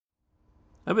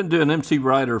I've been doing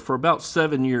MCrider for about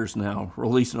 7 years now,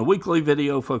 releasing a weekly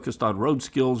video focused on road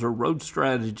skills or road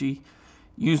strategy,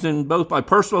 using both my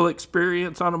personal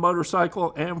experience on a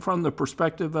motorcycle and from the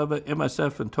perspective of an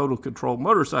MSF and total control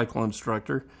motorcycle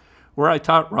instructor, where I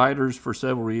taught riders for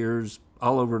several years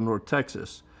all over North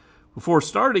Texas. Before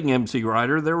starting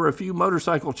MCrider, there were a few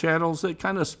motorcycle channels that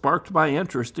kind of sparked my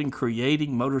interest in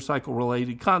creating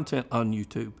motorcycle-related content on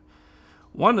YouTube.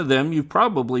 One of them you've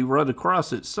probably run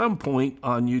across at some point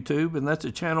on YouTube, and that's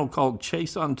a channel called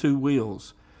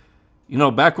Chaseontwowheels. You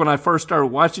know, back when I first started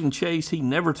watching Chase, he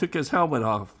never took his helmet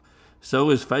off, so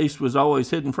his face was always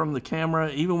hidden from the camera,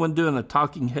 even when doing a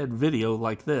talking head video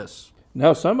like this.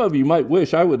 Now, some of you might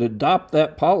wish I would adopt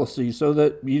that policy so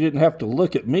that you didn't have to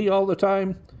look at me all the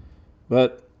time,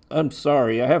 but I'm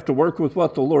sorry, I have to work with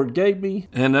what the Lord gave me,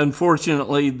 and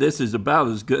unfortunately, this is about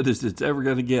as good as it's ever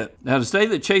going to get. Now, to say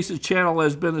that Chase's channel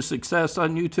has been a success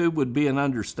on YouTube would be an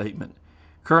understatement.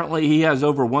 Currently, he has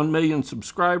over 1 million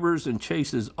subscribers, and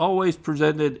Chase has always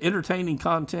presented entertaining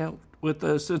content with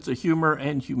a sense of humor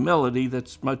and humility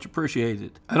that's much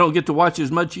appreciated. I don't get to watch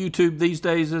as much YouTube these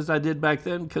days as I did back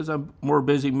then because I'm more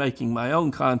busy making my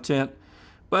own content,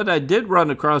 but I did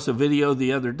run across a video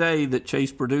the other day that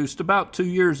Chase produced about 2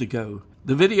 years ago.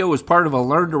 The video was part of a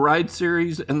Learn to Ride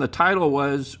series, and the title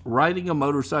was Riding a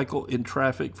Motorcycle in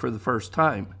Traffic for the First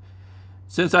Time.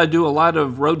 Since I do a lot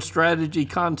of road strategy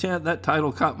content, that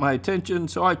title caught my attention,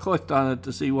 so I clicked on it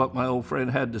to see what my old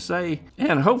friend had to say,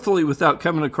 and hopefully without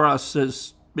coming across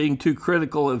as being too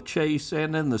critical of Chase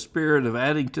and in the spirit of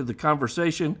adding to the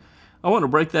conversation, I want to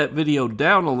break that video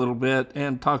down a little bit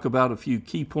and talk about a few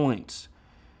key points.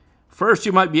 First,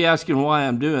 you might be asking why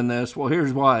I'm doing this. Well,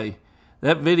 here's why.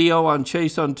 That video on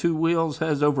Chaseontwowheels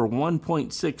has over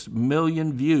 1.6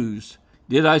 million views.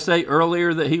 Did I say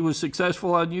earlier that he was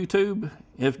successful on YouTube?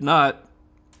 If not,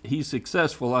 he's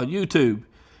successful on YouTube.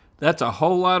 That's a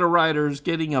whole lot of riders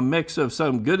getting a mix of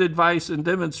some good advice and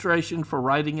demonstration for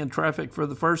riding in traffic for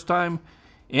the first time,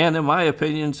 and in my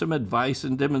opinion, some advice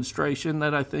and demonstration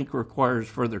that I think requires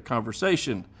further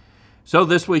conversation. So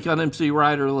this week on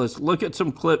MCrider, let's look at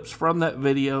some clips from that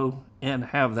video and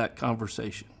have that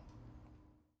conversation.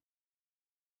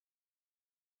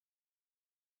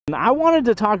 I wanted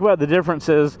to talk about the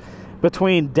differences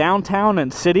between downtown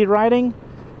and city riding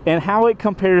and how it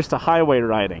compares to highway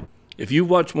riding. If you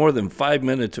watch more than 5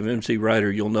 minutes of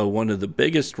MCrider, you'll know one of the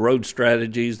biggest road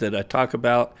strategies that I talk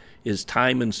about is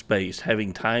time and space,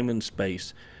 having time and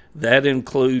space. That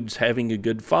includes having a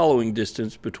good following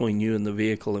distance between you and the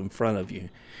vehicle in front of you.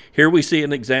 Here we see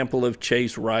an example of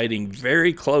Chase riding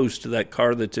very close to that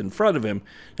car that's in front of him.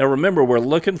 Now remember, we're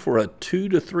looking for a 2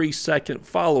 to 3 second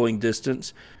following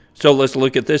distance. So let's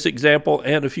look at this example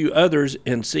and a few others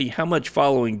and see how much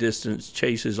following distance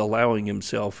Chase is allowing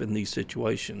himself in these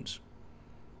situations.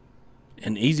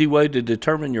 An easy way to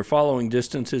determine your following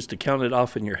distance is to count it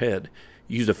off in your head.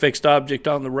 Use a fixed object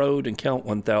on the road and count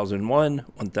 1001,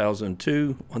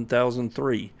 1002,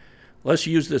 1003. Let's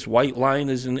use this white line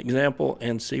as an example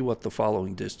and see what the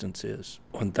following distance is.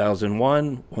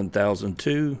 1001,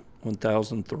 1002,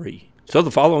 1003. So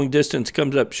the following distance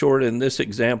comes up short in this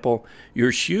example.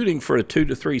 You're shooting for a 2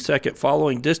 to 3 second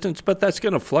following distance, but that's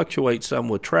going to fluctuate some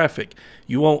with traffic.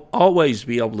 You won't always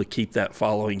be able to keep that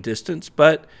following distance,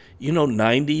 but you know,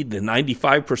 90 to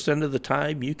 95% of the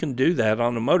time you can do that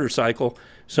on a motorcycle.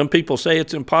 Some people say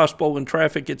it's impossible when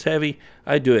traffic gets heavy.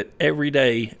 I do it every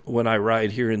day when I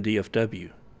ride here in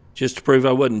DFW. Just to prove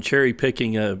I wasn't cherry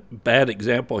picking a bad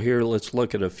example here, let's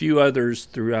look at a few others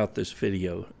throughout this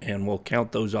video, and we'll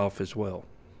count those off as well.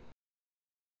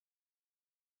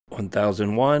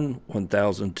 1001,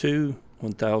 1002,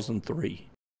 1003.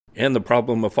 And the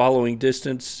problem of following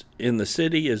distance in the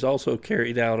city is also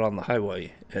carried out on the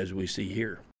highway, as we see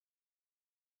here.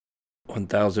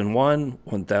 1001,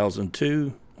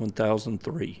 1002,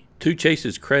 1003. To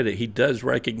Chase's credit, he does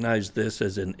recognize this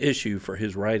as an issue for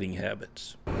his riding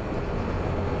habits.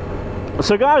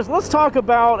 So guys, let's talk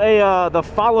about the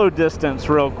follow distance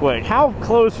real quick. How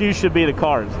close you should be to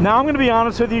cars. Now I'm going to be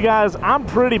honest with you guys, I'm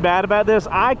pretty bad about this.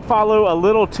 I follow a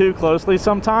little too closely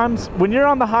sometimes. When you're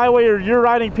on the highway or you're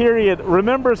riding period,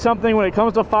 remember something when it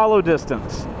comes to follow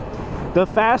distance. The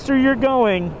faster you're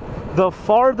going, the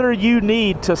farther you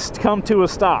need to come to a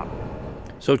stop.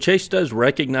 So Chase does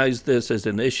recognize this as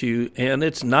an issue, and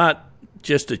it's not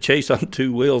just a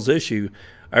Chaseontwowheels issue.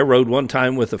 I rode one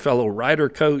time with a fellow rider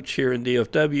coach here in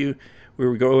DFW. We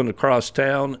were going across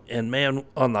town, and man,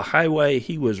 on the highway,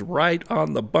 he was right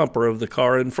on the bumper of the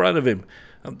car in front of him.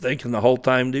 I'm thinking the whole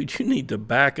time, dude, you need to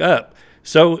back up.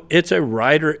 So it's a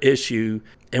rider issue,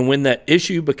 and when that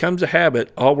issue becomes a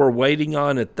habit, all we're waiting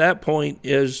on at that point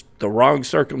is the wrong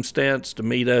circumstance to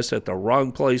meet us at the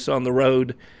wrong place on the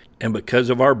road. And because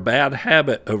of our bad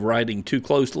habit of riding too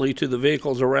closely to the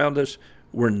vehicles around us,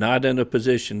 we're not in a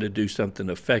position to do something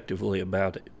effectively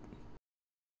about it.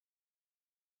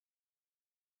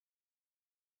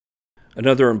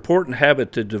 Another important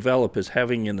habit to develop is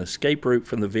having an escape route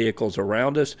from the vehicles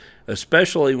around us,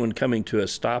 especially when coming to a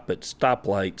stop at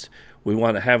stoplights. We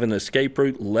want to have an escape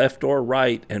route left or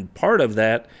right, and part of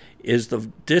that is the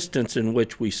distance in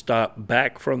which we stop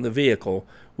back from the vehicle.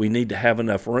 We need to have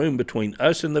enough room between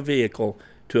us and the vehicle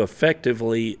to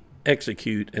effectively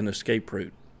execute an escape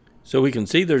route. So we can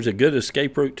see there's a good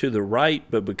escape route to the right,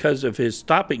 but because of his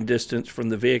stopping distance from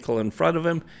the vehicle in front of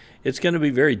him, it's going to be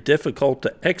very difficult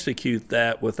to execute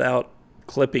that without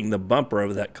clipping the bumper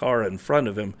of that car in front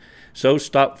of him. So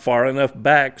stop far enough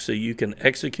back so you can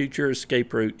execute your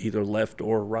escape route either left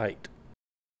or right.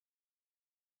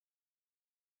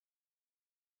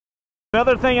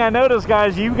 Another thing I noticed,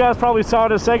 guys, you guys probably saw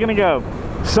it a second ago.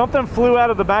 Something flew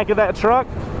out of the back of that truck.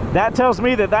 That tells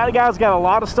me that that guy's got a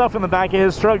lot of stuff in the back of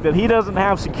his truck that he doesn't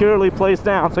have securely placed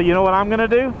down. So you know what I'm going to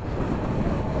do?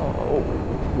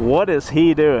 What is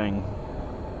he doing?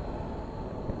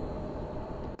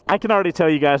 I can already tell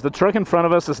you guys, the truck in front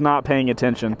of us is not paying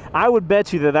attention. I would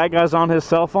bet you that that guy's on his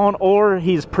cell phone or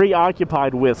he's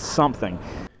preoccupied with something.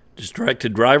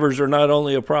 Distracted drivers are not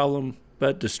only a problem,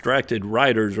 but distracted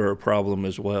riders are a problem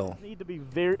as well. You need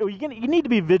to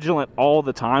be vigilant all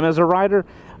the time as a rider,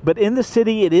 but in the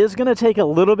city, it is going to take a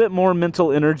little bit more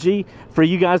mental energy for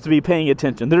you guys to be paying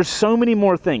attention. There's so many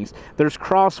more things. There's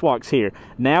crosswalks here.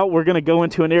 Now we're going to go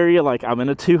into an area like I'm in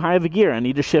a too high of a gear. I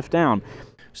need to shift down.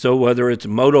 So whether it's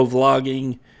moto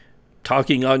vlogging,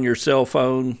 talking on your cell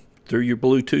phone, through your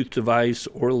Bluetooth device,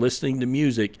 or listening to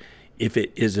music, if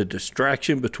it is a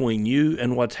distraction between you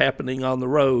and what's happening on the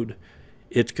road,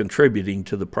 it's contributing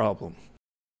to the problem.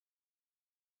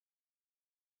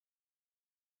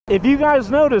 If you guys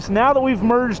notice, now that we've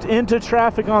merged into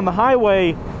traffic on the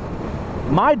highway,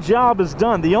 my job is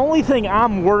done. The only thing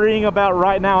I'm worrying about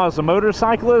right now as a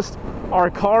motorcyclist are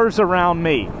cars around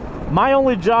me. My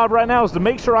only job right now is to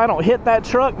make sure I don't hit that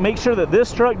truck, make sure that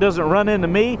this truck doesn't run into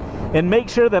me, and make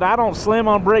sure that I don't slam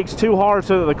on brakes too hard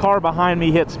so that the car behind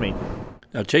me hits me.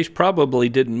 Now, Chase probably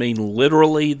didn't mean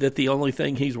literally that the only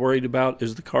thing he's worried about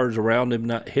is the cars around him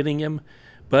not hitting him,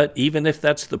 but even if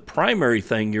that's the primary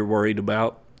thing you're worried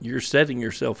about, you're setting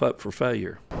yourself up for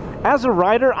failure. As a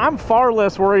rider, I'm far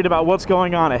less worried about what's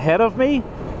going on ahead of me.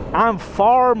 I'm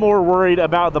far more worried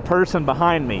about the person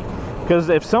behind me. Because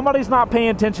if somebody's not paying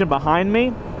attention behind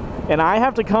me, and I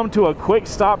have to come to a quick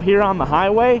stop here on the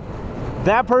highway,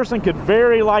 that person could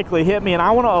very likely hit me, and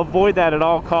I want to avoid that at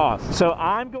all costs. So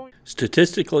I'm going...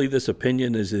 Statistically, this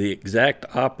opinion is the exact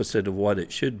opposite of what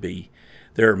it should be.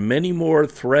 There are many more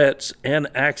threats and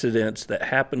accidents that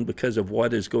happen because of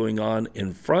what is going on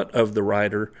in front of the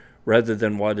rider rather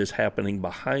than what is happening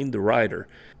behind the rider.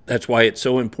 That's why it's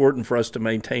so important for us to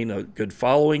maintain a good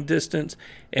following distance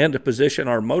and to position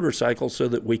our motorcycle so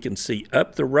that we can see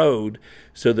up the road,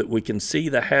 so that we can see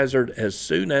the hazard as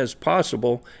soon as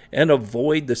possible and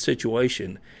avoid the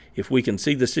situation. If we can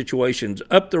see the situations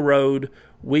up the road,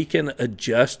 we can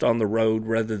adjust on the road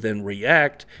rather than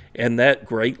react, and that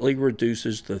greatly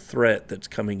reduces the threat that's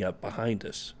coming up behind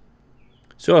us.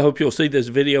 So I hope you'll see this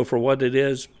video for what it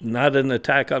is, not an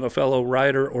attack on a fellow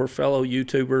rider or fellow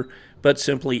YouTuber, but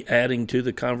simply adding to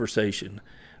the conversation.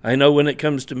 I know when it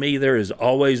comes to me, there is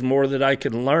always more that I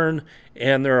can learn,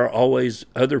 and there are always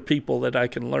other people that I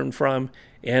can learn from,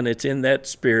 and it's in that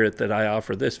spirit that I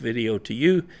offer this video to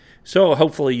you. So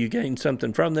hopefully you gained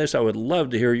something from this. I would love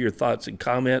to hear your thoughts and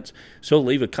comments, so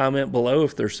leave a comment below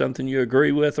if there's something you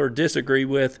agree with or disagree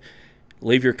with.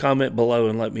 Leave your comment below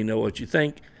and let me know what you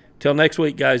think. Till next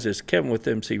week, guys, it's Kevin with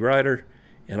MCrider,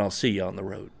 and I'll see you on the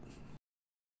road.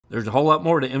 There's a whole lot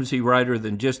more to MCrider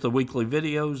than just the weekly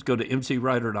videos. Go to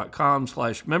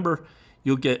mcrider.com/member.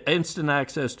 You'll get instant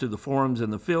access to the forums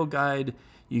and the field guide.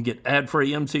 You get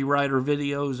ad-free MCrider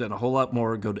videos and a whole lot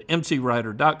more. Go to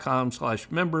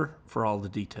mcrider.com/member for all the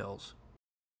details.